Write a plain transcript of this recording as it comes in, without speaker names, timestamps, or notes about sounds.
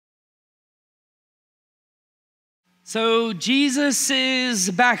So Jesus is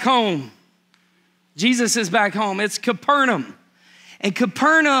back home. Jesus is back home. It's Capernaum. And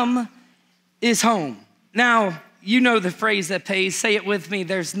Capernaum is home. Now, you know the phrase that pays. Say it with me.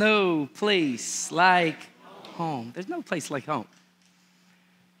 There's no place like home. There's no place like home.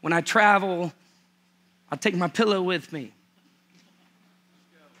 When I travel, I take my pillow with me.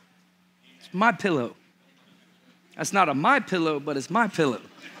 It's my pillow. That's not a my pillow, but it's my pillow.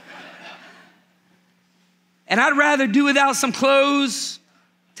 And I'd rather do without some clothes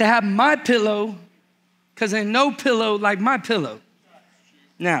to have my pillow, because there's no pillow like my pillow.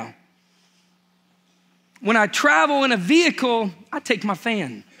 Now, when I travel in a vehicle, I take my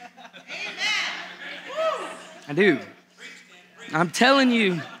fan. I do. I'm telling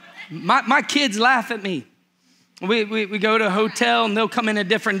you, my kids laugh at me. We go to a hotel and they'll come in a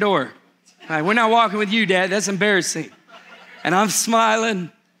different door. Like, we're not walking with you, Dad. That's embarrassing. And I'm smiling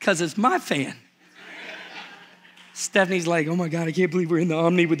because it's my fan. Stephanie's like, oh my God, I can't believe we're in the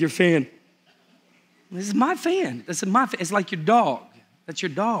Omni with your fan. This is my fan. This is my fan. It's like your dog. That's your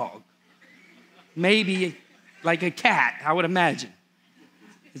dog. Maybe like a cat, I would imagine.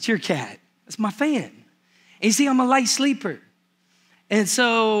 It's your cat. That's my fan. And you see, I'm a light sleeper. And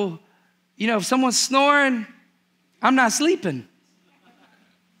so, if someone's snoring, I'm not sleeping.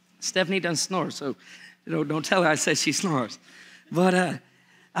 Stephanie doesn't snore, so don't tell her I said she snores. But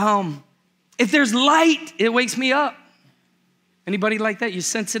if there's light, it wakes me up. Anybody like that? You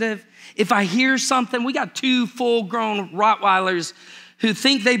sensitive? If I hear something, we got 2 full-grown Rottweilers who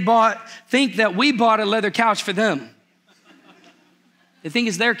think that we bought a leather couch for them. They think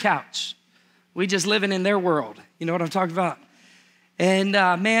it's their couch. We just living in their world. You know what I'm talking about? And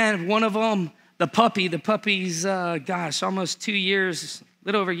man, one of them, the puppy's, almost 2 years, a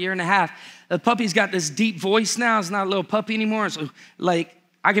little over a year and a half. The puppy's got this deep voice now. It's not a little puppy anymore. So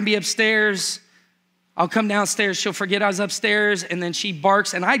I can be upstairs. I'll come downstairs. She'll forget I was upstairs. And then she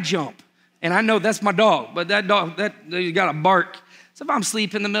barks and I jump. And I know that's my dog, but that dog, you got to bark. So if I'm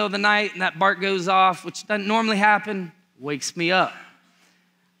asleep in the middle of the night and that bark goes off, which doesn't normally happen, wakes me up.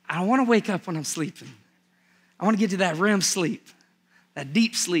 I don't want to wake up when I'm sleeping. I want to get to that REM sleep, that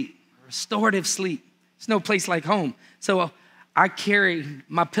deep sleep, restorative sleep. There's no place like home. So I carry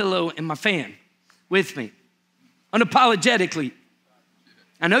my pillow and my fan with me, unapologetically.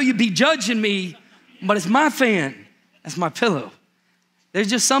 I know you'd be judging me, but it's my fan. That's my pillow. There's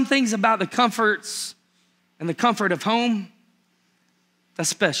just some things about the comforts and the comfort of home that's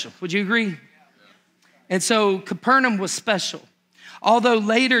special. Would you agree? And so Capernaum was special. Although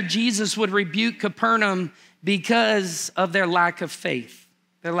later Jesus would rebuke Capernaum because of their lack of faith,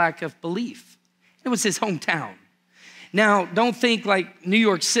 their lack of belief. It was his hometown. Now, don't think like New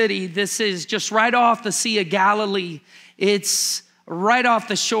York City. This is just right off the Sea of Galilee. It's right off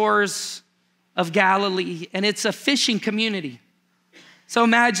the shores of Galilee, and it's a fishing community. So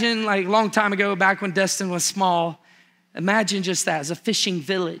imagine like a long time ago, back when Destin was small, imagine just that, as a fishing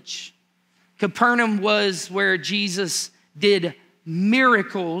village. Capernaum was where Jesus did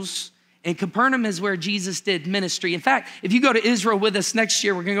miracles, and Capernaum is where Jesus did ministry. In fact, if you go to Israel with us next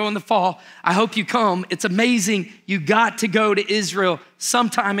year, we're gonna go in the fall. I hope you come. It's amazing. You got to go to Israel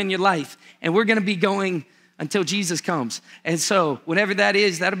sometime in your life, and we're gonna be going until Jesus comes. And so whenever that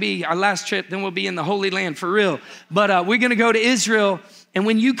is, that'll be our last trip. Then we'll be in the Holy Land for real. But we're gonna go to Israel. And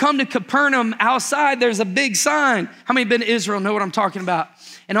when you come to Capernaum, outside there's a big sign. How many been to Israel know what I'm talking about?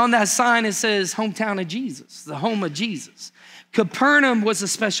 And on that sign it says, hometown of Jesus, the home of Jesus. Capernaum was a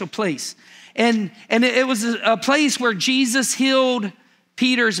special place. And it was a place where Jesus healed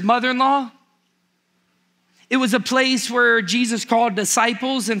Peter's mother-in-law. It was a place where Jesus called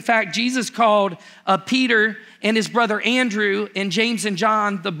disciples. In fact, Jesus called Peter and his brother Andrew and James and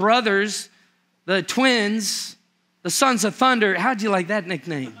John, the brothers, the twins, the sons of thunder. How'd you like that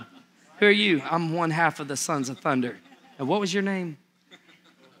nickname? Who are you? I'm one half of the sons of thunder. And what was your name?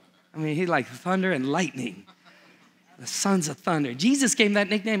 I mean, he like thunder and lightning. The sons of thunder. Jesus gave him that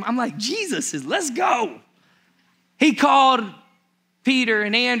nickname. I'm like, Jesus is, let's go. He called Peter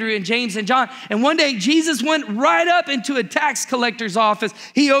and Andrew and James and John. And one day Jesus went right up into a tax collector's office.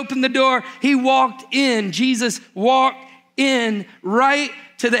 He opened the door. He walked in. Jesus walked in right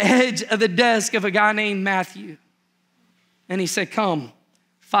to the edge of the desk of a guy named Matthew. And he said, come,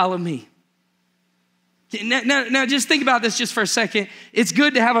 follow me. Now, just think about this just for a second. It's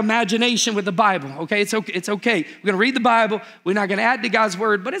good to have imagination with the Bible, okay? It's okay. We're gonna read the Bible. We're not gonna add to God's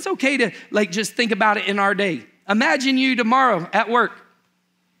word, but it's okay to just think about it in our day. Imagine you tomorrow at work.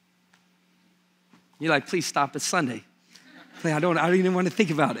 You're like, please stop, it's Sunday. I don't even want to think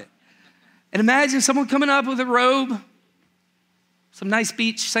about it. And imagine someone coming up with a robe, some nice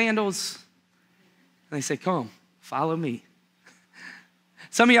beach sandals, and they say, come, follow me.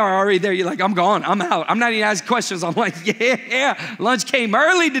 Some of y'all are already there. You're like, I'm gone. I'm out. I'm not even asking questions. I'm like, yeah, lunch came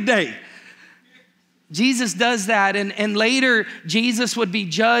early today. Jesus does that. And later, Jesus would be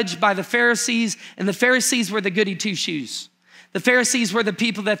judged by the Pharisees. And the Pharisees were the goody two-shoes. The Pharisees were the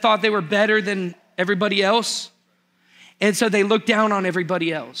people that thought they were better than everybody else. And so they looked down on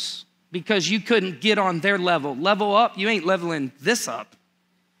everybody else because you couldn't get on their level. Level up, you ain't leveling this up.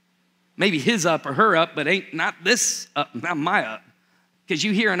 Maybe his up or her up, but ain't not this up, not my up. Because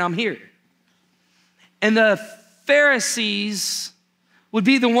you here and I'm here. And the Pharisees would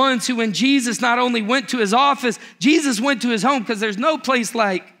be the ones who, when Jesus not only went to his office, Jesus went to his home, because there's no place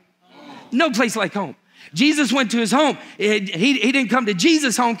like home. Jesus went to his home. He didn't come to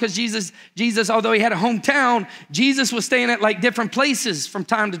Jesus' home because Jesus, although he had a hometown, Jesus was staying at like different places from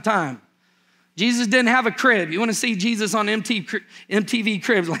time to time. Jesus didn't have a crib. You want to see Jesus on MTV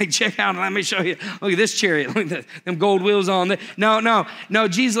cribs? Like, check out, let me show you. Look at this chariot. Look at them gold wheels on there. No.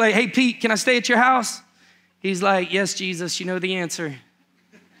 Jesus like, hey, Pete, can I stay at your house? He's like, yes, Jesus, you know the answer.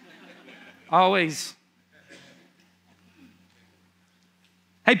 Always.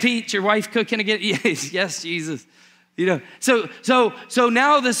 Hey, Pete, your wife cooking again? Yes, Jesus. You know, so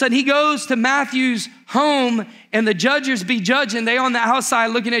now all of a sudden he goes to Matthew's home, and the judges be judging. They on the outside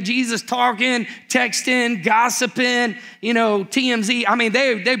looking at Jesus, talking, texting, gossiping, TMZ. I mean,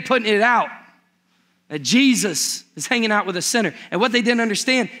 they putting it out that Jesus is hanging out with a sinner. And what they didn't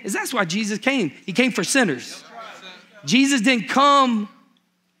understand is that's why Jesus came. He came for sinners. Jesus didn't come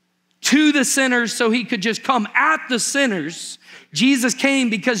to the sinners so he could just come at the sinners. Jesus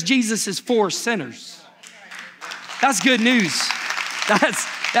came because Jesus is for sinners. That's good news.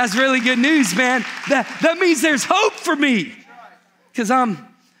 That's really good news, man. That means there's hope for me, because I'm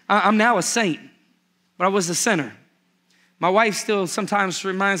now a saint, but I was a sinner. My wife still sometimes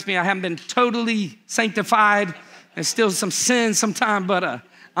reminds me I haven't been totally sanctified. There's still some sin sometimes, but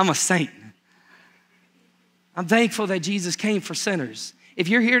I'm a saint. I'm thankful that Jesus came for sinners. If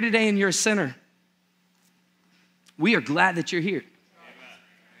you're here today and you're a sinner, we are glad that you're here.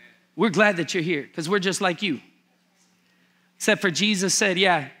 We're glad that you're here because we're just like you. Except for Jesus said,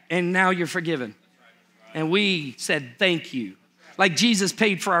 yeah, and now you're forgiven. And we said, thank you. Like Jesus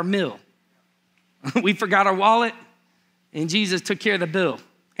paid for our meal. We forgot our wallet, and Jesus took care of the bill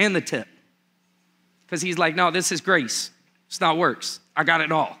and the tip. Because he's like, no, this is grace. It's not works. I got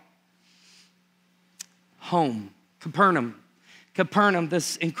it all. Home, Capernaum,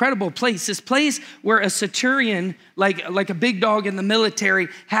 this incredible place, this place where a centurion, like a big dog in the military,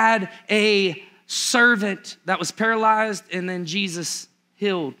 had a servant that was paralyzed, and then Jesus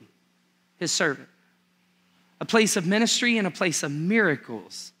healed his servant. A place of ministry and a place of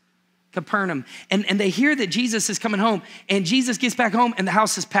miracles, Capernaum. And they hear that Jesus is coming home, and Jesus gets back home and the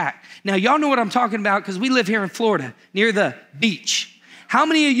house is packed. Now, y'all know what I'm talking about because we live here in Florida near the beach. How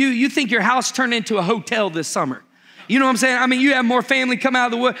many of you think your house turned into a hotel this summer? You know what I'm saying? I mean, you have more family come out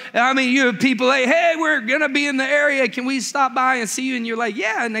of the wood. I mean, you have people like, hey, we're going to be in the area. Can we stop by and see you? And you're like,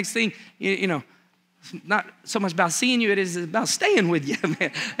 yeah. Next thing, you know, not so much about seeing you, it is about staying with you,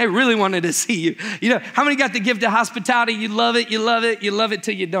 man. They really wanted to see you. You know, how many got the gift of hospitality? You love it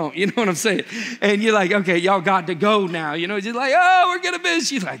till you don't. You know what I'm saying? And you're like, okay, y'all got to go now. You know, you're like, oh, we're going to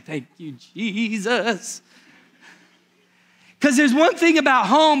miss you. Like, thank you, Jesus. Because there's one thing about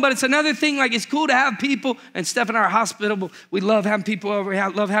home, but it's another thing. Like, it's cool to have people, and Steph and I are hospitable. We love having people over,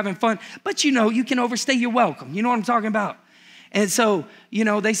 love having fun. But, you know, you can overstay your welcome. You know what I'm talking about? And so, you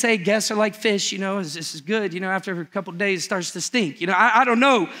know, they say guests are like fish, you know, this is good. You know, after a couple of days, it starts to stink. You know, I don't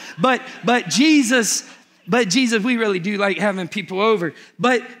know. But Jesus, we really do like having people over.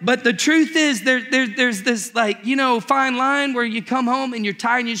 But the truth is there's this, like, you know, fine line where you come home and you're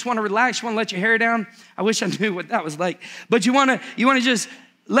tired and you just want to relax. You want to let your hair down. I wish I knew what that was like. But you want to just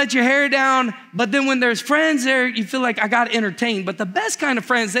let your hair down. But then when there's friends there, you feel like I got to entertain. But the best kind of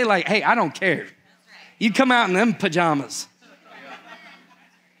friends, they like, hey, I don't care. You come out in them pajamas.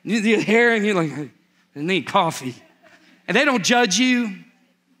 You need your hair, and you're like, I need coffee. And they don't judge you.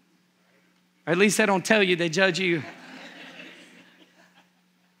 Or at least they don't tell you, they judge you.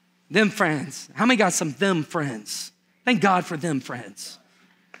 Them friends. How many got some them friends? Thank God for them friends.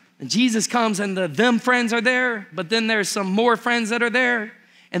 And Jesus comes and the them friends are there, but then there's some more friends that are there.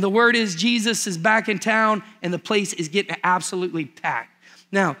 And the word is Jesus is back in town and the place is getting absolutely packed.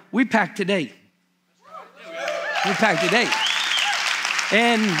 Now, we packed today. We packed today.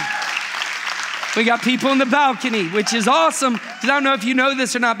 And we got people in the balcony, which is awesome. Because I don't know if you know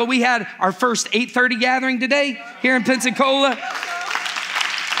this or not, but we had our first 8:30 gathering today here in Pensacola.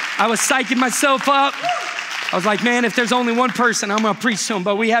 I was psyching myself up. I was like, man, if there's only one person, I'm going to preach to them.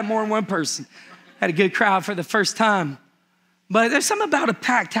 But we had more than one person. Had a good crowd for the first time. But there's something about a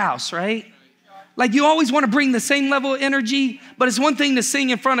packed house, right? Like you always want to bring the same level of energy, but it's one thing to sing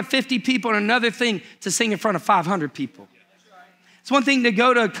in front of 50 people and another thing to sing in front of 500 people. It's one thing to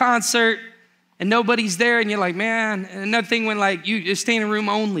go to a concert and nobody's there and you're like, man, and another thing when like you're standing room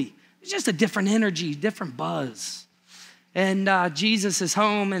only. It's just a different energy, different buzz. And Jesus is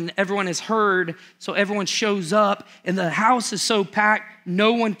home and everyone is heard, so everyone shows up and the house is so packed,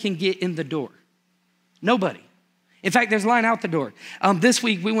 no one can get in the door. Nobody. In fact, there's a line out the door. This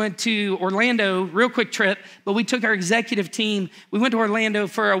week we went to Orlando, real quick trip, but we took our executive team. We went to Orlando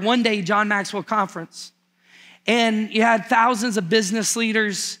for a one-day John Maxwell conference. And you had thousands of business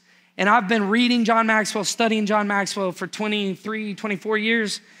leaders. And I've been reading John Maxwell, studying John Maxwell for 23, 24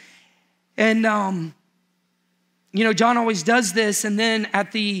 years. And, John always does this. And then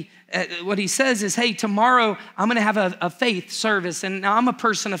what he says is, hey, tomorrow I'm going to have a faith service. And now I'm a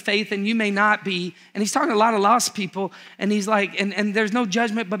person of faith and you may not be. And he's talking to a lot of lost people. And he's like, and there's no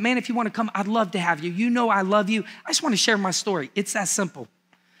judgment, but man, if you want to come, I'd love to have you. You know I love you. I just want to share my story. It's that simple.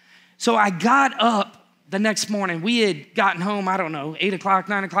 So I got up the next morning. We had gotten home, I don't know, 8 o'clock,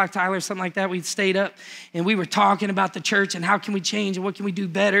 9 o'clock, Tyler, something like that. We'd stayed up and we were talking about the church and how can we change and what can we do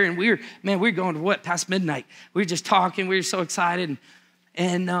better. And we were going to past midnight. We were just talking. We were so excited.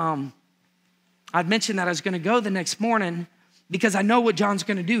 And I'd mentioned that I was going to go the next morning because I know what John's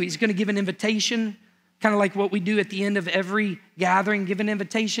going to do. He's going to give an invitation, kind of like what we do at the end of every gathering, give an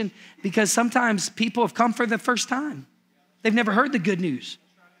invitation, because sometimes people have come for the first time. They've never heard the good news.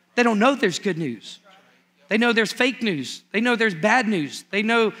 They don't know there's good news. They know there's fake news. They know there's bad news. They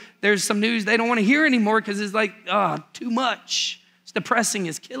know there's some news they don't want to hear anymore because it's like, too much. It's depressing.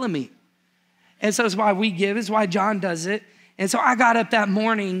 It's killing me. And so it's why we give. It's why John does it. And so I got up that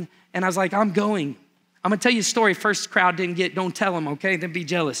morning and I was like, I'm going. I'm going to tell you a story. First crowd didn't get, don't tell them, okay? They'd be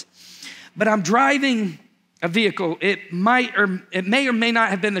jealous. But I'm driving a vehicle. It may or may not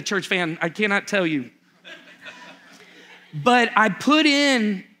have been the church van. I cannot tell you. But I put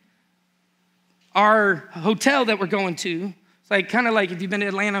in our hotel that we're going to. It's like kind of like if you've been to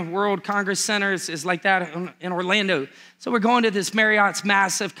Atlanta World Congress Center, it's like that in Orlando. So we're going to this Marriott's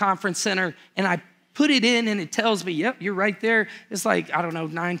massive conference center, and I put it in, and it tells me, yep, you're right there. It's like, I don't know,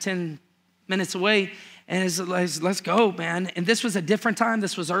 9, 10 minutes away. And it's let's go, man. And this was a different time.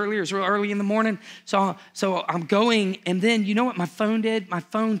 This was earlier. It was real early in the morning. So I'm going, and then you know what my phone did? My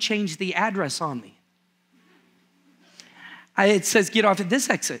phone changed the address on me. It says, get off at this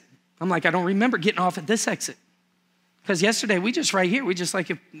exit. I'm like, I don't remember getting off at this exit. Because yesterday, we just right here. We just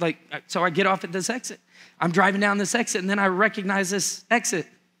so I get off at this exit. I'm driving down this exit, and then I recognize this exit.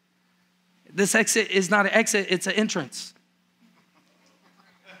 This exit is not an exit, it's an entrance.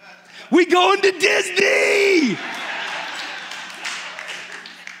 We going to Disney!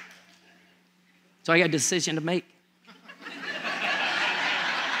 So I got a decision to make.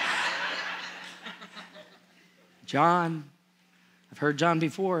 John, I've heard John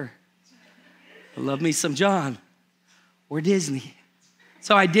before. I love me some John or Disney.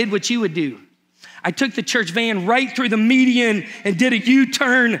 So I did what you would do. I took the church van right through the median and did a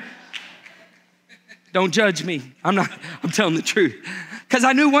U-turn. Don't judge me. I'm telling the truth. Because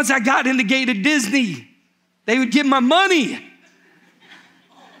I knew once I got in the gate of Disney, they would give my money.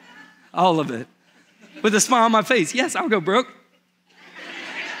 All of it. With a smile on my face. Yes, I'll go broke.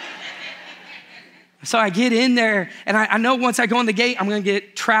 So I get in there, and I know once I go in the gate, I'm going to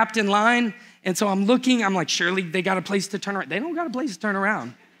get trapped in line. And so I'm looking, I'm like, surely they got a place to turn around. They don't got a place to turn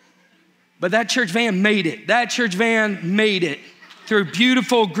around. But that church van made it. That church van made it through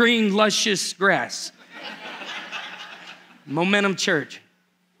beautiful, green, luscious grass. Momentum Church.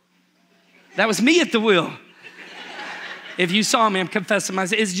 That was me at the wheel. If you saw me, I'm confessing my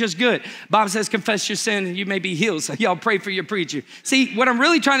sin. It's just good. Bob says, confess your sin and you may be healed. So y'all pray for your preacher. See, what I'm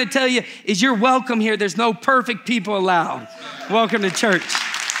really trying to tell you is you're welcome here. There's no perfect people allowed. Welcome to church.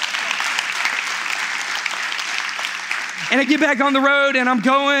 And I get back on the road and I'm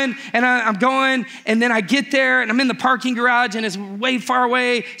going, and then I get there and I'm in the parking garage and it's way far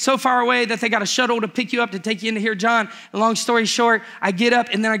away, so far away that they got a shuttle to pick you up to take you into here, John. And long story short, I get up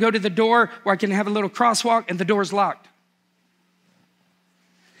and then I go to the door where I can have a little crosswalk and the door's locked.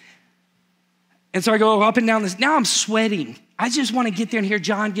 And so I go up and down this. Now I'm sweating. I just want to get there and hear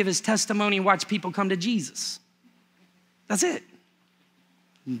John give his testimony and watch people come to Jesus. That's it.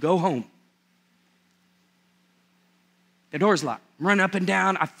 And go home. The door's locked. I'm running up and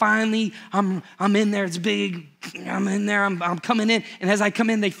down. I'm in there. It's big. I'm in there. I'm coming in. And as I come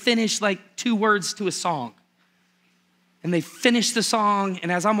in, they finish like 2 words to a song. And they finish the song. And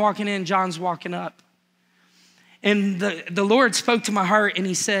as I'm walking in, John's walking up. And the Lord spoke to my heart and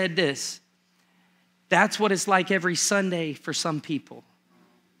he said this. That's what it's like every Sunday for some people.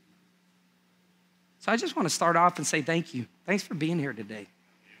 So I just want to start off and say thank you. Thanks for being here today.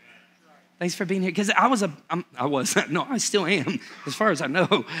 Thanks for being here. Because I still am, as far as I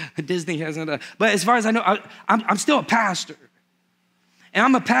know. Disney hasn't, but as far as I know, I'm still a pastor. And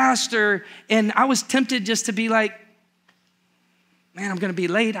I'm a pastor, and I was tempted just to be like, man, I'm going to be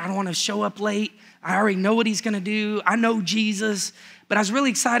late. I don't want to show up late. I already know what he's going to do. I know Jesus. But I was really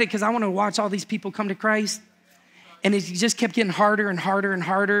excited because I want to watch all these people come to Christ. And it just kept getting harder and harder and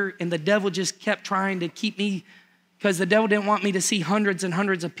harder. And the devil just kept trying to keep me, because the devil didn't want me to see hundreds and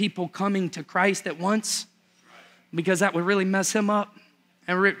hundreds of people coming to Christ at once, because that would really mess him up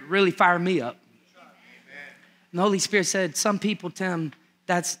and really fire me up. And the Holy Spirit said, some people, Tim,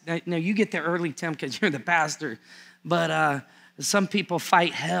 you get there early, Tim, because you're the pastor. But some people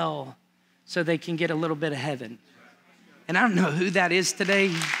fight hell so they can get a little bit of heaven. And I don't know who that is today.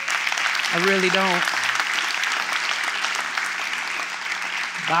 I really don't.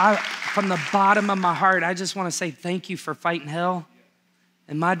 But from the bottom of my heart, I just want to say thank you for fighting hell.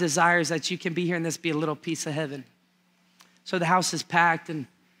 And my desire is that you can be here and this be a little piece of heaven. So the house is packed, and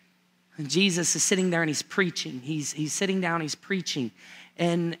Jesus is sitting there and he's preaching. He's sitting down, he's preaching.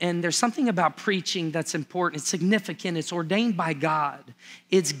 And there's something about preaching that's important. It's significant. It's ordained by God.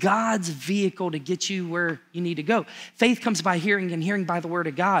 It's God's vehicle to get you where you need to go. Faith comes by hearing, and hearing by the word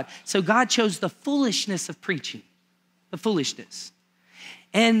of God. So God chose the foolishness of preaching, the foolishness.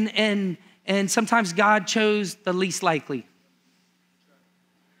 And sometimes God chose the least likely.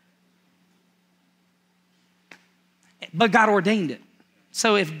 But God ordained it.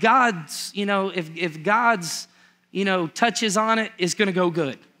 So if God's, if God's, touches on it, it's going to go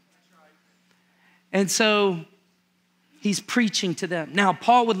good. And so he's preaching to them. Now,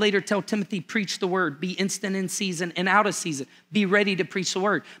 Paul would later tell Timothy, preach the word, be instant in season and out of season. Be ready to preach the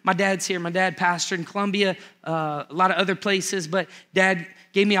word. My dad's here. My dad pastored in Columbia, a lot of other places, but Dad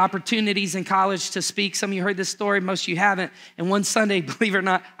gave me opportunities in college to speak. Some of you heard this story, most of you haven't. And one Sunday, believe it or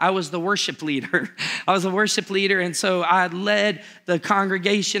not, I was the worship leader. I was a worship leader, and so I led the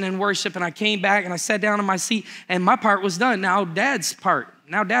congregation in worship, and I came back and I sat down in my seat, and my part was done. Now Dad's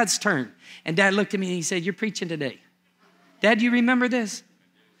turn. And Dad looked at me and he said, you're preaching today. Dad, do you remember this?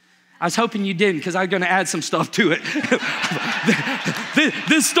 I was hoping you didn't, because I was going to add some stuff to it.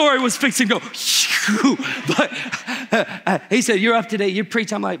 This story was fixing to go, but he said, you're up today, you're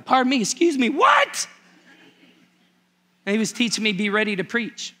preaching. I'm like, pardon me, excuse me, what? And he was teaching me, be ready to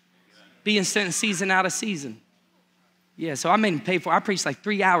preach. Be in season, out of season. Yeah, so I made him pay for it. I preached like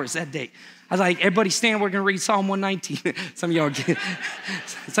 3 hours that day. I was like, everybody stand, we're going to read Psalm 119. Some of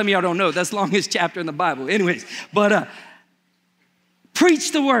y'all don't know, that's the longest chapter in the Bible. Anyways, but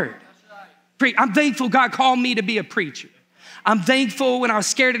preach the word. I'm thankful God called me to be a preacher. I'm thankful when I was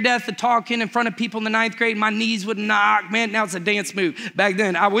scared to death of talking in front of people in the 9th grade, my knees would knock. Man, now it's a dance move. Back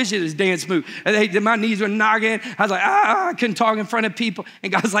then, I wish it was a dance move. My knees were knocking. I was like, I couldn't talk in front of people.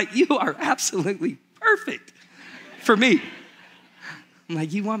 And God's like, you are absolutely perfect for me. I'm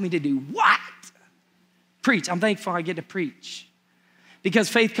like, you want me to do what? Preach. I'm thankful I get to preach. Because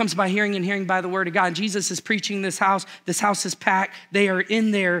faith comes by hearing, and hearing by the word of God. And Jesus is preaching this house. This house is packed. They are in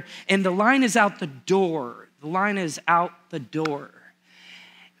there, and the line is out the door. The line is out the door.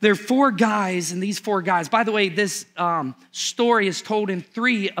 There are 4 guys, and these 4 guys, by the way, this story is told in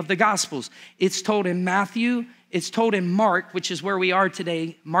 3 of the Gospels. It's told in Matthew, it's told in Mark, which is where we are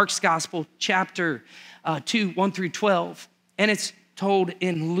today, Mark's Gospel, chapter 2, 1 through 12, and it's told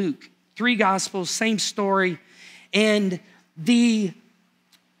in Luke. 3 Gospels, same story, and these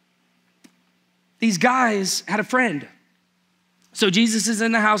guys had a friend. So Jesus is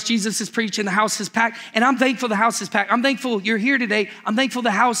in the house. Jesus is preaching. The house is packed. And I'm thankful the house is packed. I'm thankful you're here today. I'm thankful the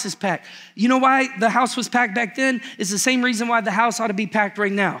house is packed. You know why the house was packed back then? It's the same reason why the house ought to be packed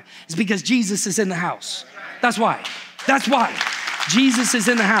right now. It's because Jesus is in the house. That's why. That's why. Jesus is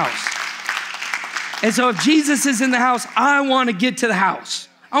in the house. And so if Jesus is in the house, I want to get to the house.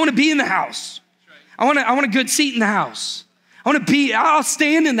 I want to be in the house. I want a good seat in the house. I'll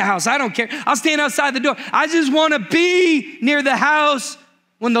stand in the house. I don't care. I'll stand outside the door. I just want to be near the house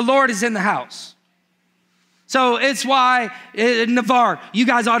when the Lord is in the house. So it's why in Navarre, you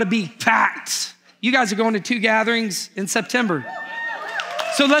guys ought to be packed. You guys are going to 2 gatherings in September.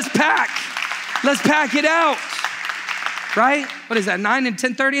 So let's pack. Let's pack it out. Right? What is that, 9 and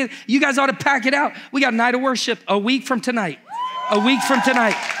 10:30? You guys ought to pack it out. We got a night of worship a week from tonight. A week from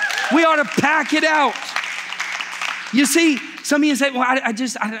tonight. We ought to pack it out. You see, some of you say, well, I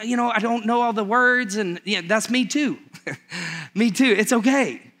don't know all the words. And yeah, that's me too. Me too. It's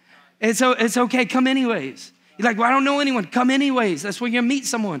okay. It's okay. Come anyways. You're like, well, I don't know anyone. Come anyways. That's where you're going to meet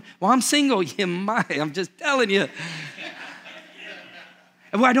someone. Well, I'm single. You might. I'm just telling you.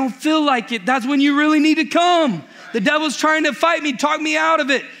 Well, I don't feel like it. That's when you really need to come. The devil's trying to fight me, talk me out of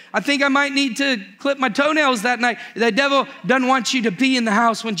it. I think I might need to clip my toenails that night. The devil doesn't want you to be in the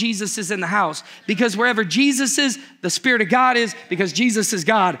house when Jesus is in the house, because wherever Jesus is, the Spirit of God is, because Jesus is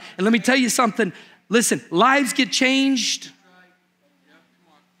God. And let me tell you something. Listen, lives get changed.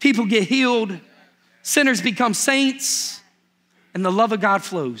 People get healed. Sinners become saints. And the love of God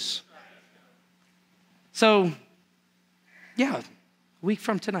flows. So, yeah, a week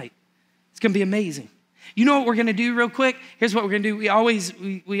from tonight, it's going to be amazing. You know what we're going to do real quick? Here's what we're going to do.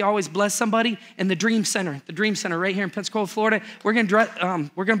 We always bless somebody in the Dream Center right here in Pensacola, Florida. We're going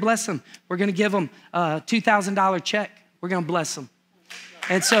to bless them. We're going to give them a $2,000 check. We're going to bless them.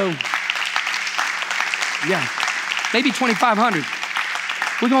 And so, yeah, maybe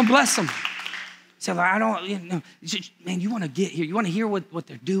 $2,500. We're going to bless them. So I don't, man, you want to get here. You want to hear what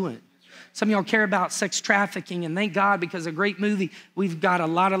they're doing. Some of y'all care about sex trafficking, and thank God, because a great movie, we've got a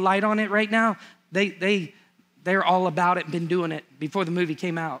lot of light on it right now. They're all about it, been doing it before the movie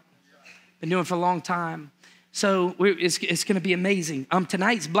came out. Been doing it for a long time. So it's going to be amazing.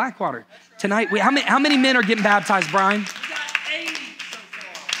 Tonight's Blackwater. Tonight, how many men are getting baptized, Brian? We got 80 so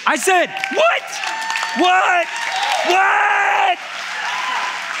far. I said, what? What? What?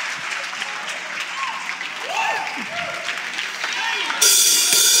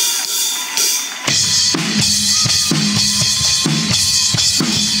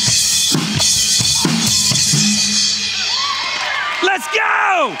 Let's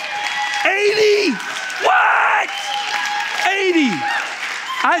go! 80? What? 80.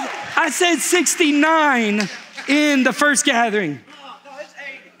 I said 69 in the first gathering. No, it's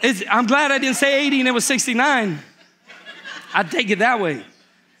 80. I'm glad I didn't say 80 and it was 69. I'd take it that way.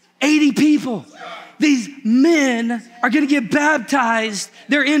 80 people. These men are going to get baptized.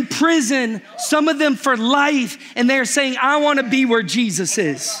 They're in prison, some of them for life, and they're saying, I want to be where Jesus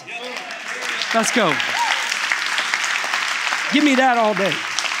is. Let's go. Give me that all day.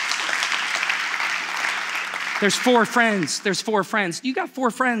 There's 4 friends. You got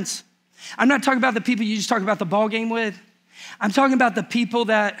 4 friends. I'm not talking about the people you just talk about the ball game with. I'm talking about the people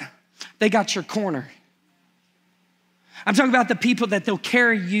that they got your corner. I'm talking about the people that they'll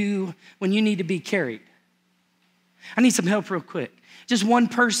carry you when you need to be carried. I need some help real quick. Just one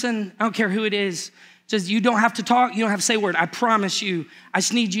person, I don't care who it is. Just, you don't have to talk. You don't have to say a word. I promise you, I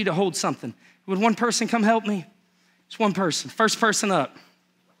just need you to hold something. Would one person come help me? Just one person. First person up.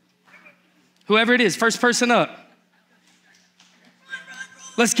 Whoever it is, first person up.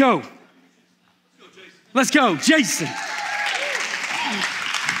 Let's go. Let's go, Jason.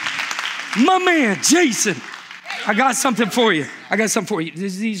 My man, Jason. I got something for you.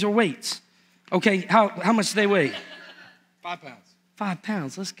 These are weights. Okay, how much do they weigh? 5 pounds. 5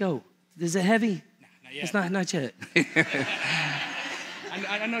 pounds, let's go. Is it heavy? Nah, not yet. It's not yet.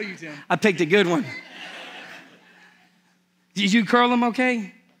 I know you, Tim. I picked a good one. Did you curl them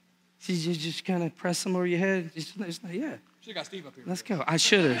okay? Did you just kind of press them over your head? Yeah. Should've got Steve up here. Let's go. I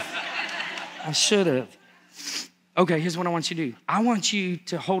should have. Okay, here's what I want you to do. I want you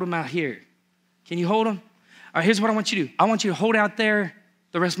to hold them out here. Can you hold them? All right, here's what I want you to do. I want you to hold out there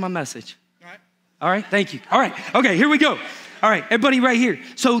the rest of my message. All right, thank you. All right, okay, here we go. All right, everybody right here.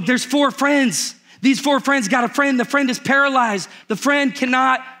 So there's 4 friends. These 4 friends got a friend. The friend is paralyzed. The friend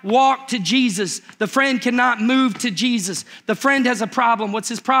cannot walk to Jesus. The friend cannot move to Jesus. The friend has a problem. What's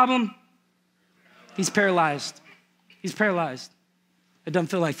his problem? He's paralyzed. He's paralyzed. It doesn't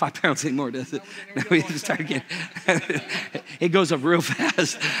feel like 5 pounds anymore, does it? No, we just start again. It goes up real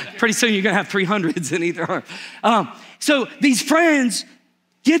fast. Pretty soon you're going to have 300s in either arm. So these friends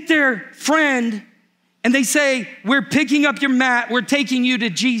get their friend and they say, we're picking up your mat. We're taking you to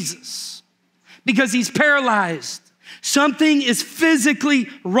Jesus because he's paralyzed. Something is physically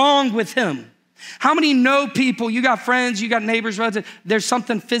wrong with him. How many know people, you got friends, you got neighbors, relatives, there's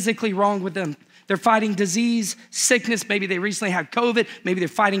something physically wrong with them. They're fighting disease, sickness. Maybe they recently had COVID. Maybe they're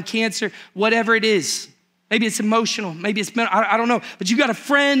fighting cancer, whatever it is. Maybe it's emotional. Maybe it's mental. I don't know. But you got a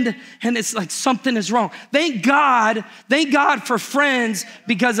friend and it's like something is wrong. Thank God for friends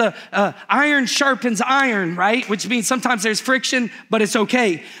because iron sharpens iron, right? Which means sometimes there's friction, but it's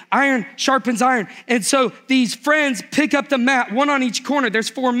okay. Iron sharpens iron. And so these friends pick up the mat, one on each corner. There's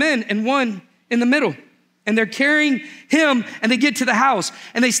 4 men and one in the middle. And they're carrying him and they get to the house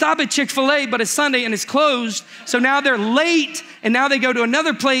and they stop at Chick-fil-A, but it's Sunday and it's closed. So now they're late and now they go to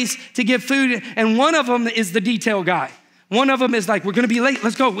another place to get food. And one of them is the detail guy. One of them is like, we're going to be late.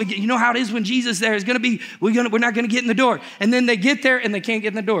 Let's go. You know how it is when Jesus there is going to be, we're not going to get in the door. And then they get there and they can't get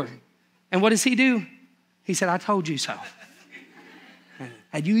in the door. And what does he do? He said, I told you so.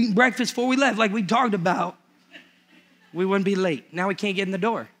 Had you eaten breakfast before we left, like we talked about, we wouldn't be late. Now we can't get in the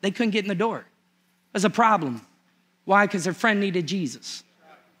door. They couldn't get in the door. There's a problem. Why? Because their friend needed Jesus.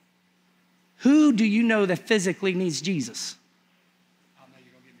 Who do you know that physically needs Jesus? I know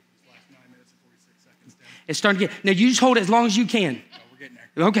you're going to get me for this last 9 minutes and 46 seconds. It's starting to get, now you just hold it as long as you can. Oh, we're getting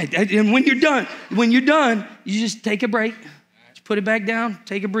there. Okay, and when you're done, you just take a break, just put it back down,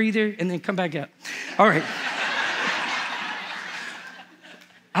 take a breather, and then come back up. All right.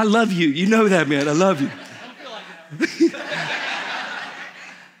 I love you. You know that, man. I love you.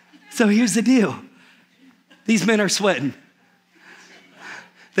 So here's the deal. These men are sweating.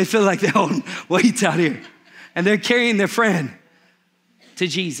 They feel like they're holding weights out here. And they're carrying their friend to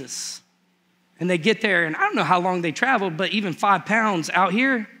Jesus. And they get there, and I don't know how long they traveled, but even 5 pounds out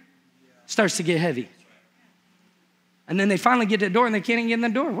here starts to get heavy. And then they finally get to the door, and they can't even get in the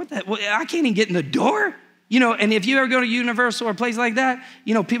door. I can't even get in the door? You know, and if you ever go to Universal or a place like that,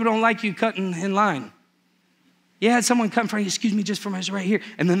 you know, people don't like you cutting in line. You had someone come from you, excuse me, just from us right here.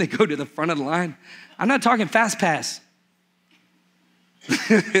 And then they go to the front of the line. I'm not talking fast pass.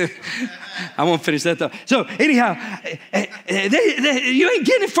 I won't finish that though. So anyhow, you ain't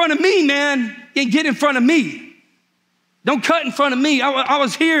getting in front of me, man. You ain't getting in front of me. Don't cut in front of me. I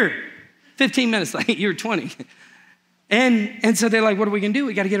was here 15 minutes late. You were 20. And so they're like, what are we going to do?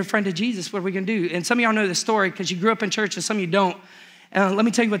 We got to get a friend of Jesus. What are we going to do? And some of y'all know the story because you grew up in church and some of you don't. Let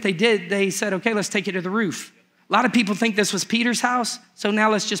me tell you what they did. They said, okay, let's take you to the roof. A lot of people think this was Peter's house. So now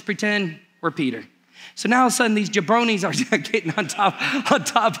let's just pretend we're Peter. So now all of a sudden these jabronis are getting on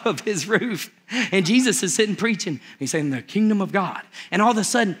top of his roof. And Jesus is sitting preaching. He's saying the kingdom of God. And all of a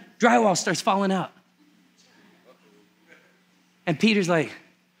sudden drywall starts falling out. And Peter's like,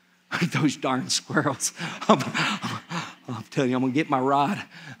 those darn squirrels. I'm telling you, I'm gonna get my rod.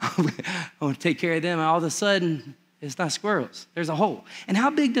 I'm gonna take care of them. And all of a sudden, it's not squirrels. There's a hole. And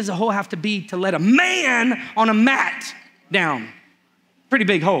how big does a hole have to be to let a man on a mat down? Pretty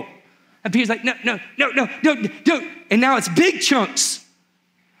big hole. And Peter's like, no. And now it's big chunks.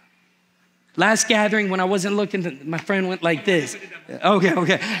 Last gathering, when I wasn't looking, my friend went like this. Okay.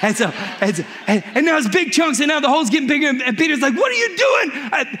 And now it's big chunks, and now the hole's getting bigger. And Peter's like, "What are you doing?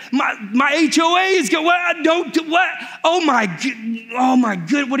 My HOA is going. What? Don't do what? Oh my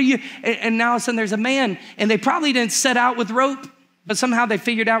good. What are you?" And now all of a sudden there's a man, and they probably didn't set out with rope, but somehow they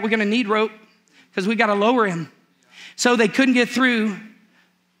figured out we're going to need rope because we got to lower him. So they couldn't get through.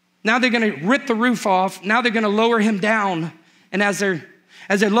 Now they're going to rip the roof off. Now they're going to lower him down, and as they're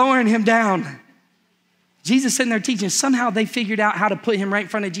lowering him down, Jesus sitting there teaching. Somehow they figured out how to put him right in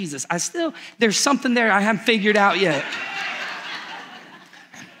front of Jesus. There's something there I haven't figured out yet.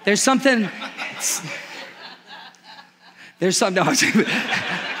 There's something I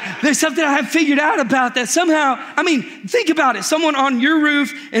haven't figured out about that. Somehow, I mean, think about it. Someone on your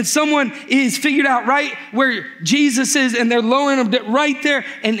roof and someone is figured out right where Jesus is, and they're lowering him right there.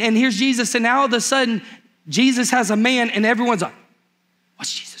 And here's Jesus. And now all of a sudden, Jesus has a man, and everyone's like,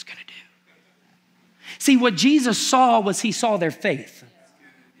 what's Jesus gonna do? See, what Jesus saw was he saw their faith.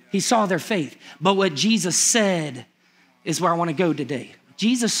 He saw their faith. But what Jesus said is where I wanna go today.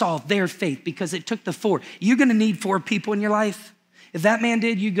 Jesus saw their faith because it took the 4. You're gonna need 4 people in your life. If that man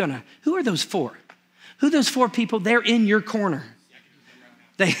did, you're gonna. Who are those 4? Who are those 4 people? They're in your corner.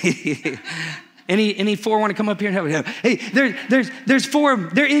 Any 4 wanna come up here and help me? Hey, there's 4,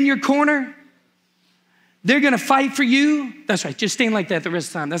 they're in your corner. They're gonna fight for you. That's right, just stand like that the rest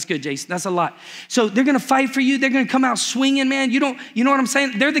of the time. That's good, Jason, that's a lot. So they're gonna fight for you. They're gonna come out swinging, man. You know what I'm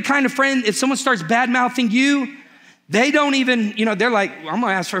saying? They're the kind of friend, if someone starts bad-mouthing you, they don't even, they're like, well, I'm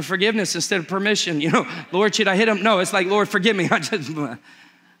gonna ask for forgiveness instead of permission. Lord, should I hit him? No, it's like, Lord, forgive me. I just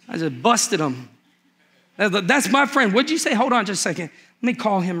busted him. That's my friend. What'd you say? Hold on just a second. Let me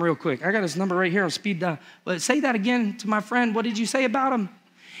call him real quick. I got his number right here on speed dial. But say that again to my friend. What did you say about him?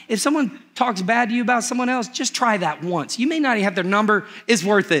 If someone talks bad to you about someone else, just try that once. You may not even have their number. It's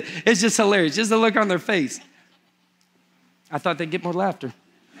worth it. It's just hilarious. Just the look on their face. I thought they'd get more laughter.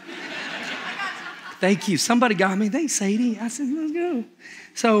 Thank you. Somebody got me. Thanks, Sadie. I said, let's go.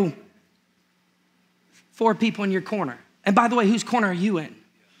 So, 4 people in your corner. And by the way, whose corner are you in?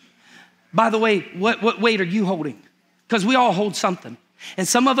 By the way, what weight are you holding? Because we all hold something. And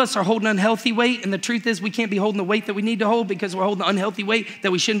some of us are holding unhealthy weight, and the truth is we can't be holding the weight that we need to hold because we're holding the unhealthy weight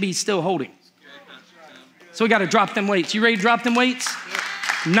that we shouldn't be still holding. So we got to drop them weights. You ready to drop them weights?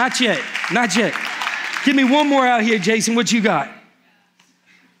 Not yet. Give me one more out here, Jason. What you got?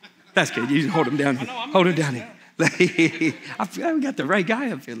 That's good. You hold him down here. Hold him down here. I feel we got the right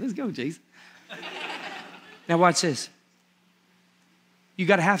guy up here. Let's go, Jason. Now watch this. You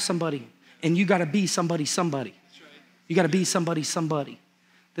got to have somebody. And you got to be somebody. You got to be somebody.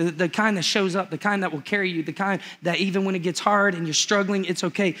 The kind that shows up, the kind that will carry you, the kind that even when it gets hard and you're struggling, it's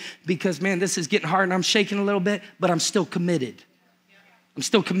okay because, man, this is getting hard and I'm shaking a little bit, but I'm still committed. I'm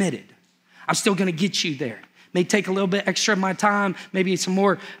still committed. I'm still going to get you there. May take a little bit extra of my time, maybe some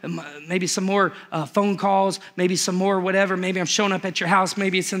more phone calls, maybe some more whatever. Maybe I'm showing up at your house.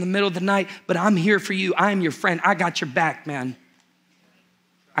 Maybe it's in the middle of the night, but I'm here for you. I am your friend. I got your back, man.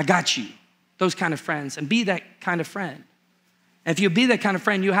 I got you. Those kind of friends, and be that kind of friend. And if you'll be that kind of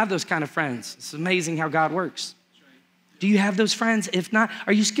friend, you'll have those kind of friends. It's amazing how God works. Do you have those friends? If not,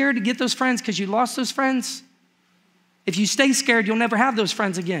 are you scared to get those friends because you lost those friends? If you stay scared, you'll never have those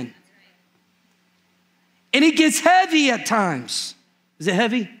friends again. And it gets heavy at times. Is it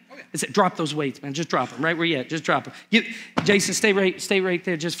heavy? Oh, yeah. Is it? Drop those weights, man. Just drop them right where you're at. Just drop them. Jason, stay right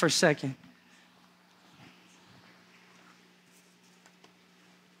there just for a second.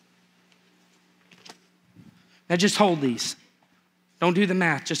 Now just hold these. Don't do the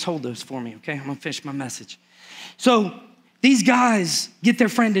math. Just hold those for me, okay? I'm going to finish my message. So these guys get their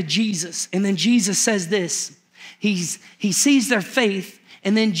friend to Jesus, and then Jesus says this. He sees their faith,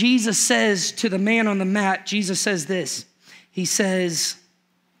 and then Jesus says to the man on the mat, Jesus says this. He says,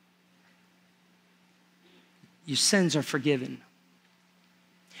 your sins are forgiven.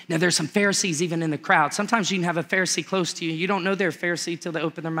 Now, there's some Pharisees even in the crowd. Sometimes you can have a Pharisee close to you. You don't know they're a Pharisee till they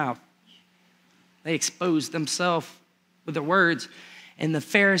open their mouth. They expose themselves with their words. And the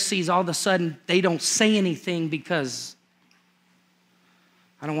Pharisees, all of a sudden, they don't say anything because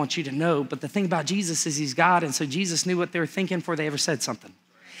I don't want you to know. But the thing about Jesus is he's God. And so Jesus knew what they were thinking before they ever said something.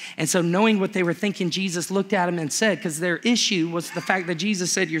 And so knowing what they were thinking, Jesus looked at them and said, because their issue was the fact that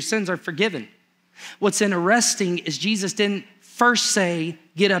Jesus said, your sins are forgiven. What's interesting is Jesus didn't first say,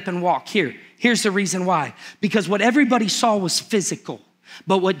 get up and walk. Here's the reason why. Because what everybody saw was physical,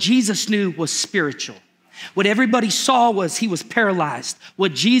 but what Jesus knew was spiritual. What everybody saw was he was paralyzed.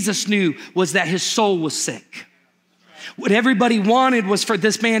 What Jesus knew was that his soul was sick. What everybody wanted was for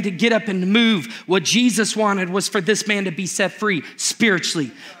this man to get up and move. What Jesus wanted was for this man to be set free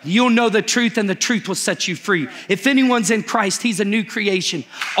spiritually. You'll know the truth and the truth will set you free. If anyone's in Christ, he's a new creation.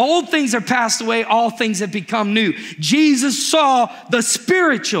 Old things are passed away. All things have become new. Jesus saw the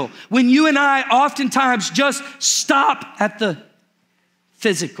spiritual when you and I oftentimes just stop at the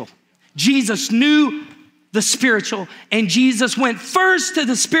physical. Jesus knew the spiritual, and Jesus went first to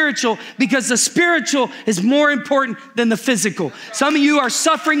the spiritual because the spiritual is more important than the physical. Some of you are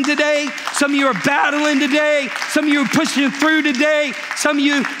suffering today. Some of you are battling today. Some of you are pushing through today. Some of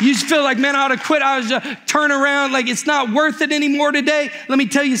you just feel like, man, I ought to quit. I ought to turn around. Like it's not worth it anymore today. Let me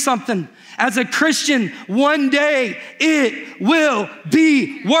tell you something. As a Christian, one day it will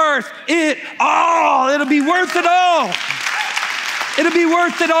be worth it all. It'll be worth it all. It'll be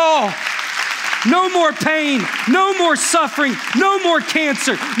worth it all. No more pain, no more suffering, no more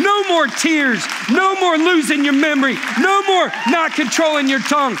cancer, no more tears, no more losing your memory, no more not controlling your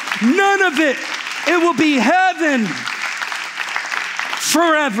tongue. None of it. It will be heaven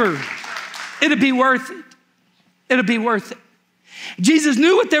forever. It'll be worth it. It'll be worth it. Jesus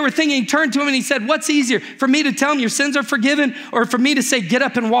knew what they were thinking. He turned to him and he said, what's easier, for me to tell them your sins are forgiven or for me to say, get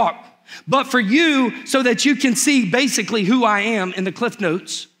up and walk? But for you, so that you can see basically who I am in the Cliff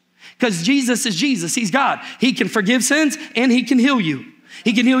Notes. Because Jesus is Jesus. He's God. He can forgive sins and he can heal you.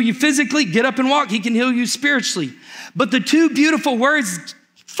 He can heal you physically, get up and walk. He can heal you spiritually. But the two beautiful words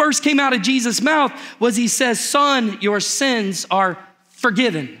first came out of Jesus' mouth was he says, son, your sins are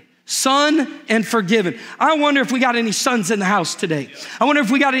forgiven. Son and forgiven. I wonder if we got any sons in the house today. I wonder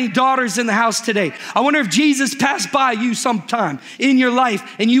if we got any daughters in the house today. I wonder if Jesus passed by you sometime in your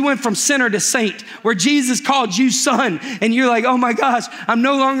life and you went from sinner to saint, where Jesus called you son and you're like, oh my gosh, I'm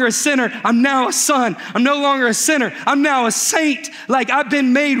no longer a sinner. I'm now a son. I'm no longer a sinner. I'm now a saint. Like I've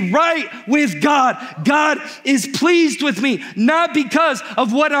been made right with God. God is pleased with me, not because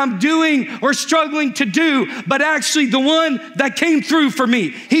of what I'm doing or struggling to do, but actually the one that came through for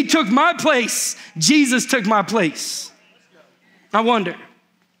me. He took my place. Jesus took my place. I wonder.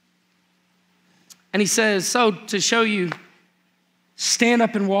 And he says, so to show you, stand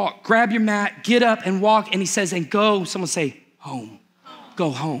up and walk, grab your mat, get up and walk. And he says, and go, someone say, home, go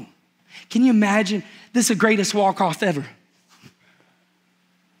home. Can you imagine? This is the greatest walk off ever.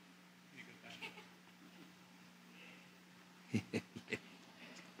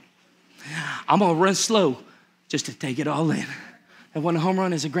 I'm going to run slow just to take it all in. And when a home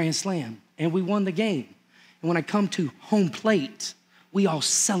run is a grand slam, and we won the game. And when I come to home plate, we all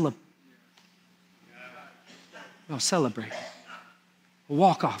celebrate. We all celebrate. A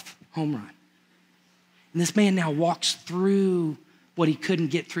walk-off home run. And this man now walks through what he couldn't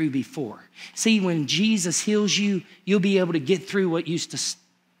get through before. See, when Jesus heals you, you'll be able to get through what used to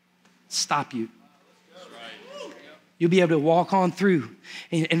stop you. You'll be able to walk on through.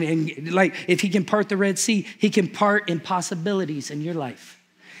 And like if he can part the Red Sea, he can part impossibilities in your life.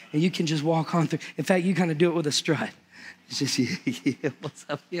 And you can just walk on through. In fact, you kind of do it with a strut. It's just, yeah, what's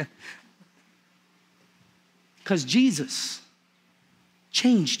up? Yeah. Because Jesus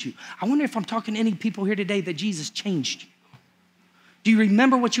changed you. I wonder if I'm talking to any people here today that Jesus changed you. Do you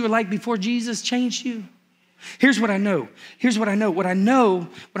remember what you were like before Jesus changed you? Here's what I know. What I know,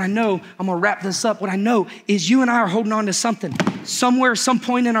 I'm gonna wrap this up. What I know is you and I are holding on to something. Somewhere, some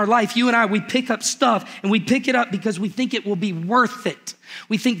point in our life, you and I, we pick up stuff and we pick it up because we think it will be worth it.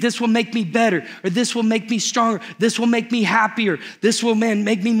 We think this will make me better, or this will make me stronger, this will make me happier, this will,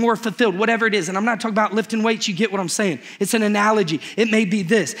 make me more fulfilled, whatever it is. And I'm not talking about lifting weights, you get what I'm saying. It's an analogy. It may be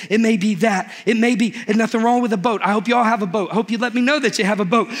this, it may be that, it may be, and nothing wrong with a boat. I hope you all have a boat. I hope you let me know that you have a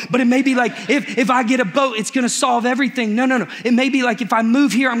boat. But it may be like, if I get a boat, it's gonna solve everything. No. It may be like, if I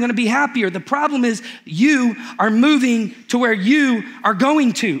move here, I'm gonna be happier. The problem is you are moving to where you are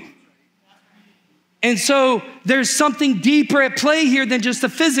going to. And so there's something deeper at play here than just a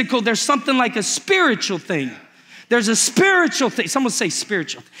physical. There's something like a spiritual thing. There's a spiritual thing. Someone say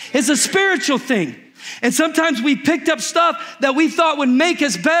spiritual. It's a spiritual thing. And sometimes we picked up stuff that we thought would make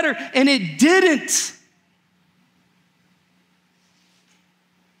us better, and it didn't.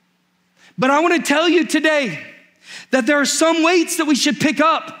 But I want to tell you today that there are some weights that we should pick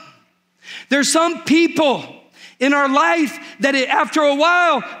up. There's some people in our life that after a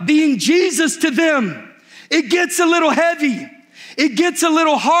while, being Jesus to them, it gets a little heavy. It gets a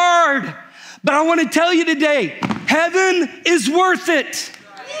little hard. But I want to tell you today, heaven is worth it.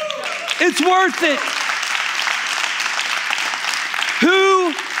 It's worth it.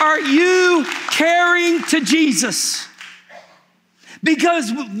 Who are you carrying to Jesus?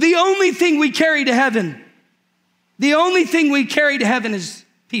 Because the only thing we carry to heaven is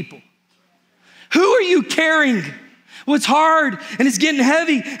people. Who are you carrying? Well, it's hard and it's getting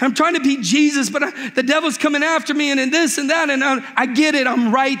heavy. I'm trying to be Jesus, but the devil's coming after me and this and that. And I get it.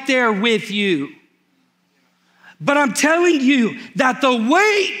 I'm right there with you. But I'm telling you that the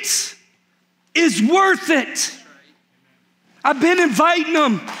wait is worth it. I've been inviting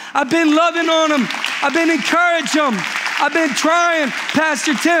them. I've been loving on them. I've been encouraging them. I've been trying,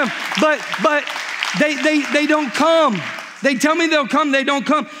 Pastor Tim, but they don't come. They tell me they'll come, they don't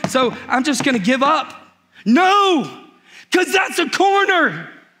come. So I'm just gonna give up. No, because that's a corner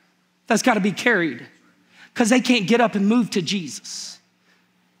that's gotta be carried, because they can't get up and move to Jesus.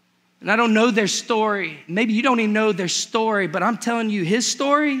 And I don't know their story. Maybe you don't even know their story, but I'm telling you, his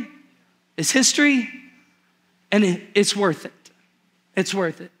story is history, and it's worth it. It's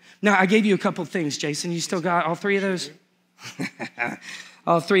worth it. Now, I gave you a couple of things, Jason. You still got all three of those?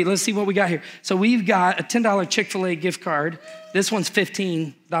 All three. Let's see what we got here. So we've got a $10 Chick-fil-A gift card. This one's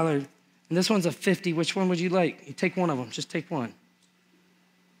 $15, and this one's a $50. Which one would you like? You take one of them. Just take one.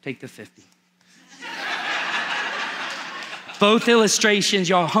 Take the 50. Both illustrations,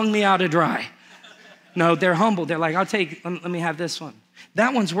 y'all hung me out to dry. No, they're humble. They're like, let me have this one.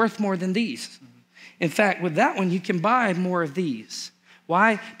 That one's worth more than these. In fact, with that one, you can buy more of these.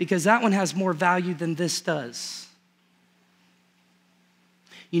 Why? Because that one has more value than this does.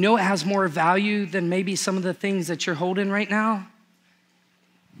 You know it has more value than maybe some of the things that you're holding right now?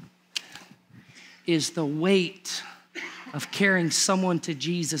 Is the weight of carrying someone to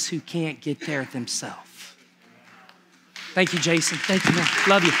Jesus who can't get there themselves. Thank you, Jason. Thank you, man.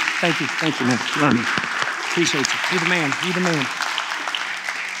 Love you. Thank you, man. Love you. Appreciate you. You're the man. You're the man.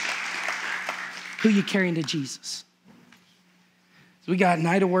 Who you carrying to Jesus? So we got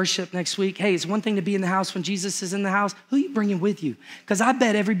night of worship next week. Hey, it's one thing to be in the house when Jesus is in the house. Who are you bringing with you? Because I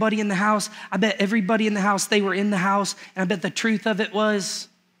bet everybody in the house, they were in the house, and I bet the truth of it was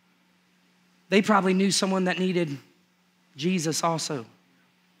they probably knew someone that needed Jesus also.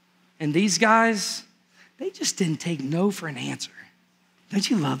 And these guys, they just didn't take no for an answer. Don't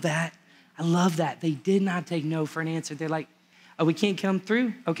you love that? I love that. They did not take no for an answer. They're like, oh, we can't come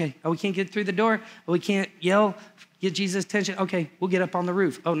through? Okay. Oh, we can't get through the door? Oh, we can't yell, get Jesus' attention? Okay, we'll get up on the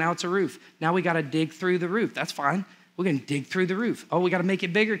roof. Oh, now it's a roof. Now we got to dig through the roof. That's fine. We're going to dig through the roof. Oh, we got to make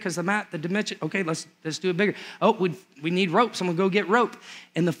it bigger because the dimension. Okay, let's do it bigger. Oh, we need rope. Someone go get rope.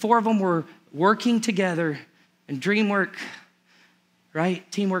 And the four of them were working together, and dream work, right?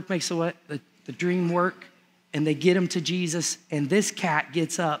 Teamwork makes the dream work, and they get him to Jesus, and this cat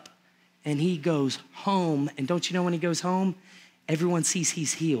gets up, and he goes home. And don't you know when he goes home, everyone sees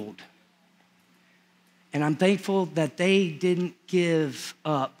he's healed. And I'm thankful that they didn't give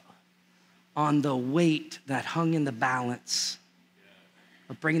up on the weight that hung in the balance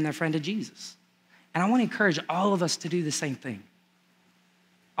or bringing their friend to Jesus. And I want to encourage all of us to do the same thing.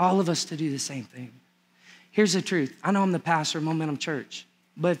 All of us to do the same thing. Here's the truth. I know I'm the pastor of Momentum Church,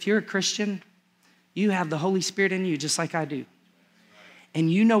 but if you're a Christian, you have the Holy Spirit in you just like I do.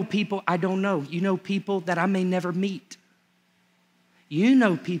 And you know people I don't know. You know people that I may never meet. You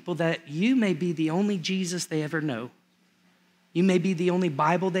know people that you may be the only Jesus they ever know. You may be the only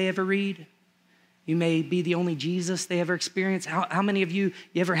Bible they ever read. You may be the only Jesus they ever experience. How many of you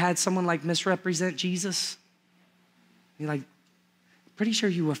ever had someone like misrepresent Jesus? You're like, pretty sure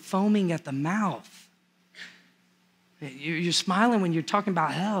you were foaming at the mouth. You're smiling when you're talking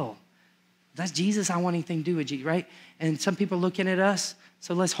about hell. That's Jesus. I want anything to do with Jesus, right? And some people are looking at us,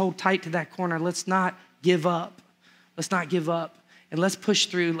 so let's hold tight to that corner. Let's not give up. Let's not give up. And let's push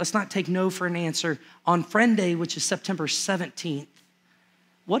through. Let's not take no for an answer. On Friend Day, which is September 17th,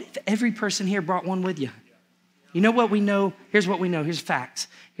 what if every person here brought one with you? You know what we know? Here's what we know. Here's facts.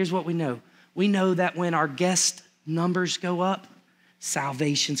 Here's what we know. We know that when our guest numbers go up,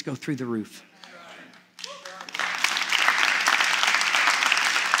 salvations go through the roof.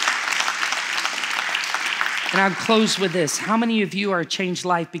 And I'll close with this. How many of you are a changed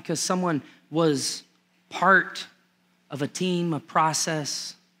life because someone was part of a team, a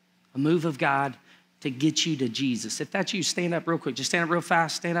process, a move of God to get you to Jesus? If that's you, stand up real quick. Just stand up real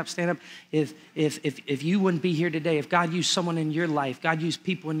fast. Stand up, stand up. If you wouldn't be here today, if God used someone in your life, God used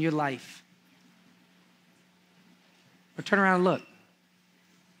people in your life, or turn around and look.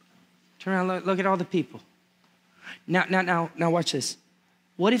 Turn around and look at all the people. Now watch this.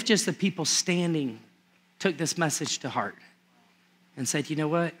 What if just the people standing took this message to heart and said, you know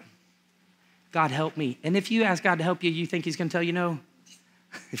what? God help me. And if you ask God to help you, you think he's going to tell you no?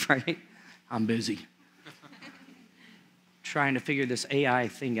 Right? I'm busy trying to figure this AI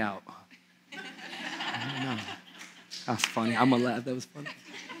thing out. I don't know. That was funny. I'm going to laugh. That was funny.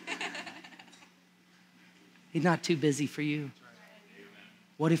 He's not too busy for you.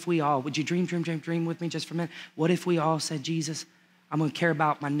 What if we all, would you dream with me just for a minute? What if we all said, Jesus, I'm going to care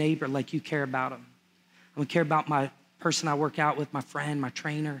about my neighbor like you care about him. I'm going to care about my person I work out with, my friend, my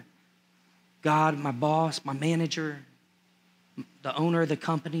trainer. God, my boss, my manager, the owner of the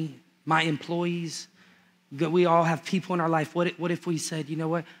company, my employees. We all have people in our life. What if we said, you know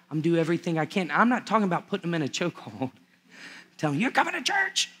what? I'm doing everything I can. I'm not talking about putting them in a chokehold. Tell them, you're coming to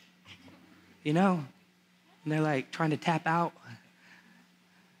church. You know? And they're like trying to tap out.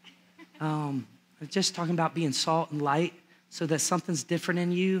 Just talking about being salt and light so that something's different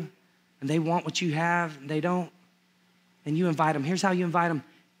in you and they want what you have and they don't. And you invite them. Here's how you invite them.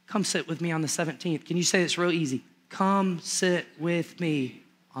 Come sit with me on the 17th. Can you say this real easy? Come sit with me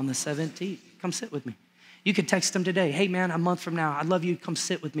on the 17th. Come sit with me. You could text them today. Hey, man, a month from now, I'd love you to come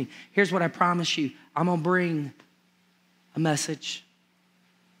sit with me. Here's what I promise you. I'm going to bring a message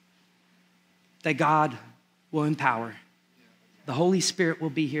that God will empower. The Holy Spirit will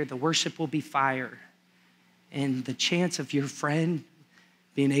be here. The worship will be fire. And the chance of your friend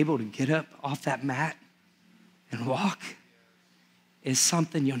being able to get up off that mat and walk is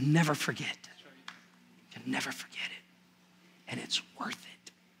something you'll never forget. You'll never forget it. And it's worth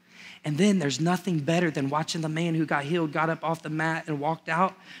it. And then there's nothing better than watching the man who got healed, got up off the mat and walked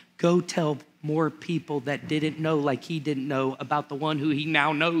out. Go tell more people that didn't know like he didn't know about the one who he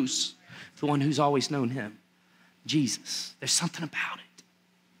now knows, the one who's always known him, Jesus. There's something about it.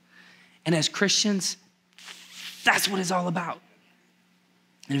 And as Christians, that's what it's all about.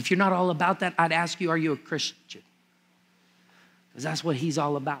 And if you're not all about that, I'd ask you, are you a Christian? Because that's what he's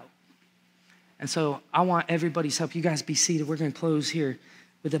all about. And so I want everybody's help. You guys be seated. We're going to close here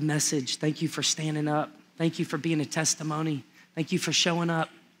with a message. Thank you for standing up. Thank you for being a testimony. Thank you for showing up.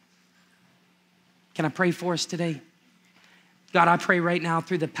 Can I pray for us today? God, I pray right now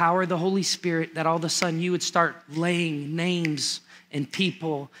through the power of the Holy Spirit that all of a sudden you would start laying names and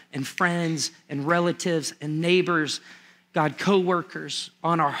people and friends and relatives and neighbors, God, co-workers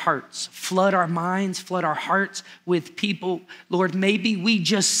on our hearts. Flood our minds, flood our hearts with people. Lord, maybe we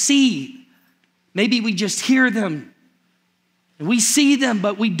just see, maybe we just hear them. And we see them,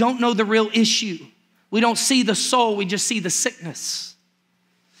 but we don't know the real issue. We don't see the soul, we just see the sickness.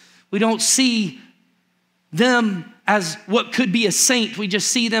 We don't see them as what could be a saint. We just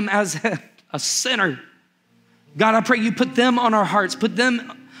see them as a sinner. God, I pray you put them on our hearts, put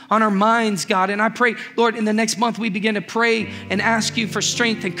them on our minds, God. And I pray, Lord, in the next month, we begin to pray and ask you for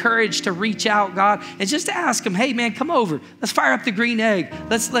strength and courage to reach out, God, and just to ask them, hey, man, come over. Let's fire up the green egg.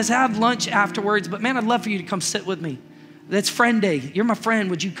 Let's have lunch afterwards. But man, I'd love for you to come sit with me. That's Friend Day. You're my friend.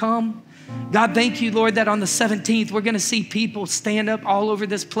 Would you come? God, thank you, Lord, that on the 17th, we're going to see people stand up all over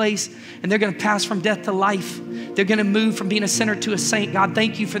this place and they're going to pass from death to life. They're going to move from being a sinner to a saint. God,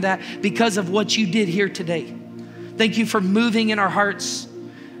 thank you for that because of what you did here today. Thank you for moving in our hearts.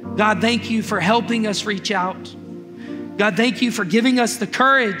 God, thank you for helping us reach out. God, thank you for giving us the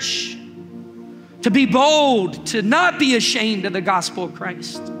courage to be bold, to not be ashamed of the gospel of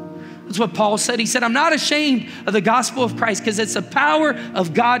Christ. That's what Paul said. He said, I'm not ashamed of the gospel of Christ because it's the power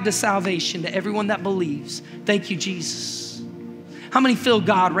of God to salvation to everyone that believes. Thank you, Jesus. How many feel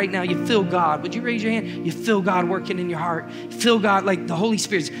God right now? You feel God. Would you raise your hand? You feel God working in your heart. You feel God like the Holy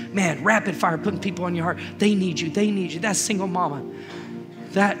Spirit's, man, rapid fire, putting people on your heart. They need you. They need you. That single mama.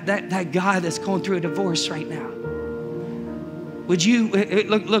 That guy that's going through a divorce right now. Would you,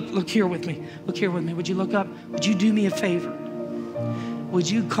 look here with me. Look here with me. Would you look up? Would you do me a favor? Would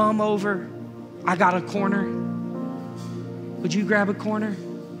you come over? I got a corner. Would you grab a corner?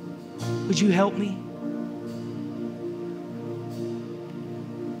 Would you help me?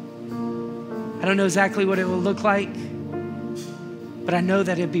 I don't know exactly what it will look like, but I know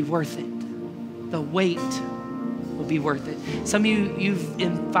that it'd be worth it. The wait will be worth it. Some of you, you've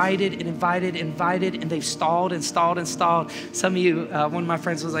invited, and they've stalled. Some of you, one of my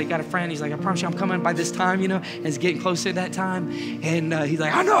friends was like, got a friend, he's like, I promise you I'm coming by this time, and it's getting closer to that time. And he's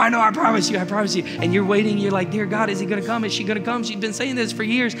like, I know, I promise you. And you're waiting, you're like, dear God, is he gonna come? Is she gonna come? She's been saying this for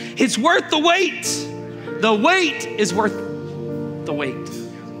years. It's worth the wait. The wait is worth the wait.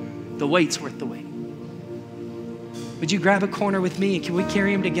 The wait's worth the wait. Would you grab a corner with me and can we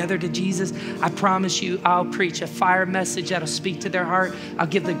carry them together to Jesus? I promise you, I'll preach a fire message that'll speak to their heart. I'll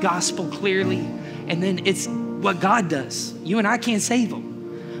give the gospel clearly. And then it's what God does. You and I can't save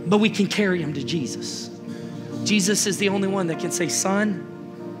them, but we can carry them to Jesus. Jesus is the only one that can say,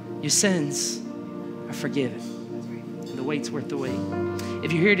 son, your sins are forgiven. And the wait's worth the wait.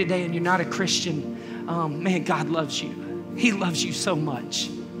 If you're here today and you're not a Christian, man, God loves you. He loves you so much.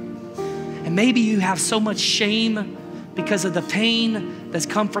 And maybe you have so much shame because of the pain that's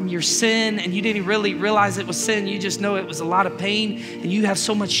come from your sin and you didn't really realize it was sin. You just know it was a lot of pain and you have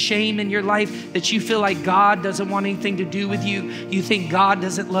so much shame in your life that you feel like God doesn't want anything to do with you. You think God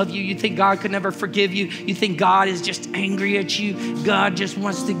doesn't love you. You think God could never forgive you. You think God is just angry at you. God just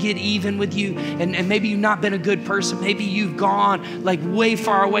wants to get even with you. And maybe you've not been a good person. Maybe you've gone like way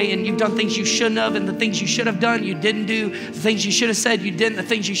far away and you've done things you shouldn't have, and the things you should have done, you didn't do. The things you should have said, you didn't. The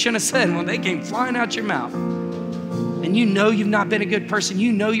things you shouldn't have said, well, they came flying out your mouth. And you know you've not been a good person.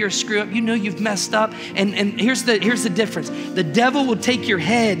 You know you're a screw up. You know you've messed up. And here's the difference. The devil will take your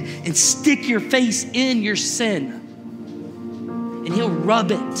head and stick your face in your sin. And he'll rub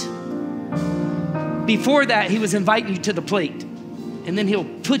it. Before that, he was inviting you to the plate. And then he'll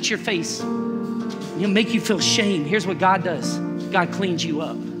put your face. And he'll make you feel shame. Here's what God does. God cleans you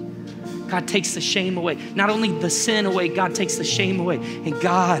up. God takes the shame away. Not only the sin away, God takes the shame away. And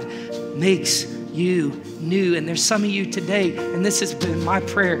God makes you new. And there's some of you today, and this has been my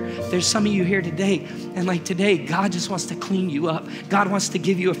prayer, there's some of you here today, and like today, God just wants to clean you up. God wants to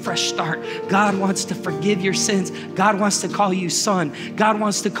give you a fresh start. God wants to forgive your sins. God wants to call you son. God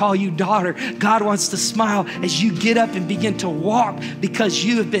wants to call you daughter. God wants to smile as you get up and begin to walk because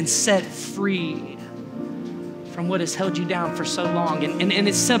you have been set free from what has held you down for so long. And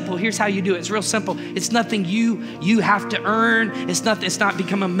it's simple. Here's how you do it. It's real simple. It's nothing you have to earn. It's not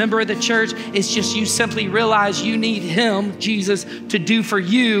become a member of the church. It's just you simply realize you need him, Jesus, to do for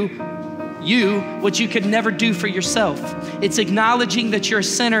you what you could never do for yourself. It's acknowledging that you're a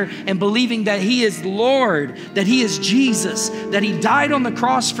sinner and believing that he is Lord, that he is Jesus, that he died on the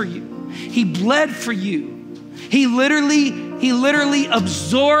cross for you. He bled for you. He literally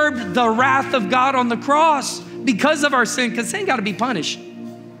absorbed the wrath of God on the cross because of our sin, because sin got to be punished.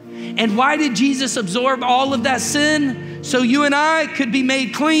 And why did Jesus absorb all of that sin? So you and I could be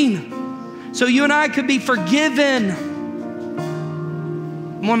made clean. So you and I could be forgiven.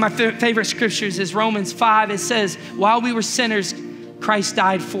 One of my favorite scriptures is Romans 5. It says, while we were sinners, Christ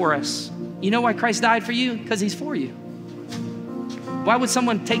died for us. You know why Christ died for you? Because he's for you. Why would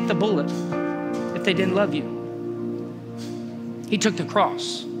someone take the bullet if they didn't love you? He took the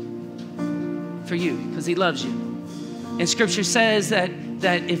cross for you because he loves you. And scripture says that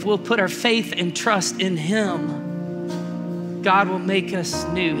if we'll put our faith and trust in him, God will make us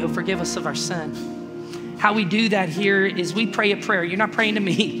new. He'll forgive us of our sin. How we do that here is we pray a prayer. You're not praying to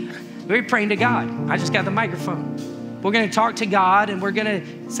me. We're praying to God. I just got the microphone. We're going to talk to God and we're going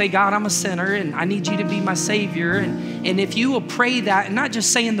to say, God, I'm a sinner and I need you to be my savior. And if you will pray that, and not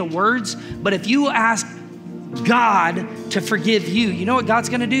just saying the words, but if you will ask God to forgive you, you know what God's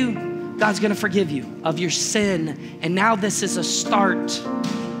going to do? God's going to forgive you of your sin. And now this is a start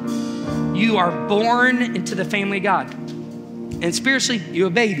You are born into the family of God. And spiritually, you're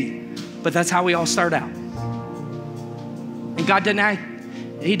a baby, but that's how we all start out. And God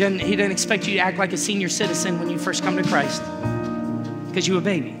He doesn't expect you to act like a senior citizen when you first come to Christ, because you're a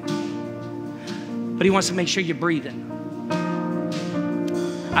baby. But He wants to make sure you're breathing.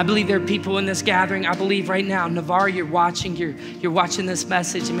 I believe there are people in this gathering. I believe right now, Navarre, you're watching this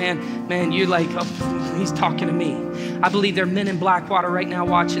message. Man, you're like, oh, he's talking to me. I believe there are men in Blackwater right now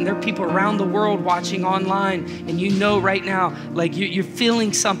watching. There are people around the world watching online. And you know right now, like you're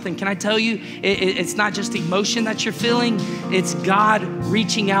feeling something. Can I tell you, it's not just emotion that you're feeling. It's God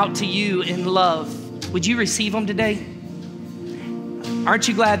reaching out to you in love. Would you receive Him today? Aren't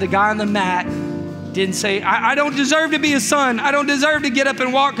you glad the guy on the mat didn't say, I don't deserve to be a son. I don't deserve to get up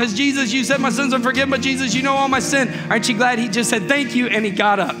and walk because Jesus, you said my sins are forgiven, but Jesus, you know all my sin. Aren't you glad he just said thank you and he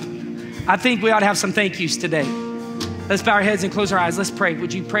got up? I think we ought to have some thank yous today. Let's bow our heads and close our eyes. Let's pray.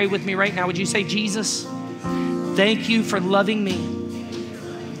 Would you pray with me right now? Would you say, Jesus, thank you for loving me.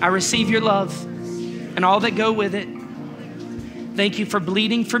 I receive your love and all that go with it. Thank you for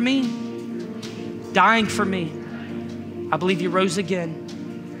bleeding for me, dying for me. I believe you rose again.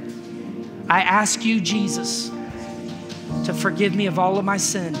 I ask you, Jesus, to forgive me of all of my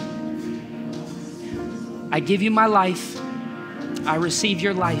sin. I give you my life. I receive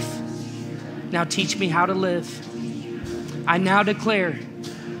your life. Now teach me how to live. I now declare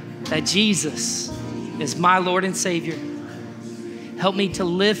that Jesus is my Lord and Savior. Help me to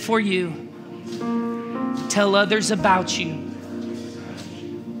live for you, tell others about you,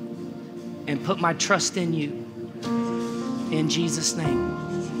 and put my trust in you. In Jesus' name.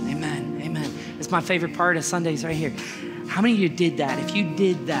 It's my favorite part of Sundays right here. How many of you did that? If you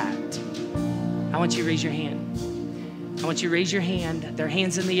did that, I want you to raise your hand. I want you to raise your hand. Their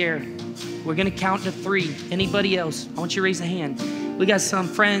hands in the air. We're going to count to 3. Anybody else? I want you to raise a hand. We got some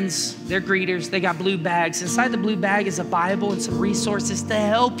friends. They're greeters. They got blue bags. Inside the blue bag is a Bible and some resources to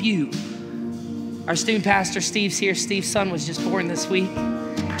help you. Our student pastor, Steve's here. Steve's son was just born this week.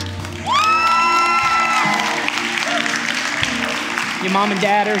 Your mom and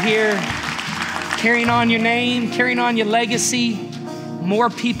dad are here. Carrying on your name, carrying on your legacy. More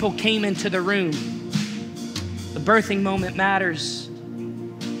people came into the room. The birthing moment matters.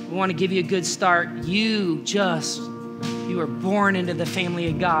 We want to give you a good start. You were born into the family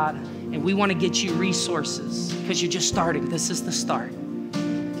of God, and we want to get you resources because you're just starting. This is the start.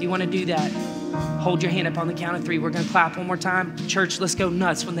 If you want to do that, hold your hand up on the count of 3. We're going to clap one more time. Church, let's go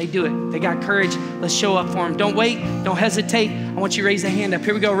nuts when they do it. They got courage. Let's show up for them. Don't wait. Don't hesitate. I want you to raise a hand up.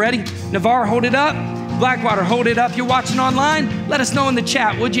 Here we go. Ready? Navarre, hold it up. Blackwater, hold it up. You're watching online. Let us know in the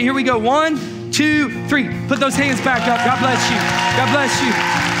chat, would you? Here we go. 1, 2, 3. Put those hands back up. God bless you. God bless you.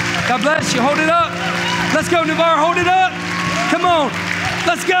 God bless you. Hold it up. Let's go, Navarre. Hold it up. Come on.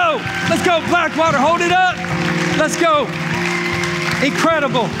 Let's go. Let's go, Blackwater. Hold it up. Let's go.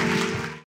 Incredible.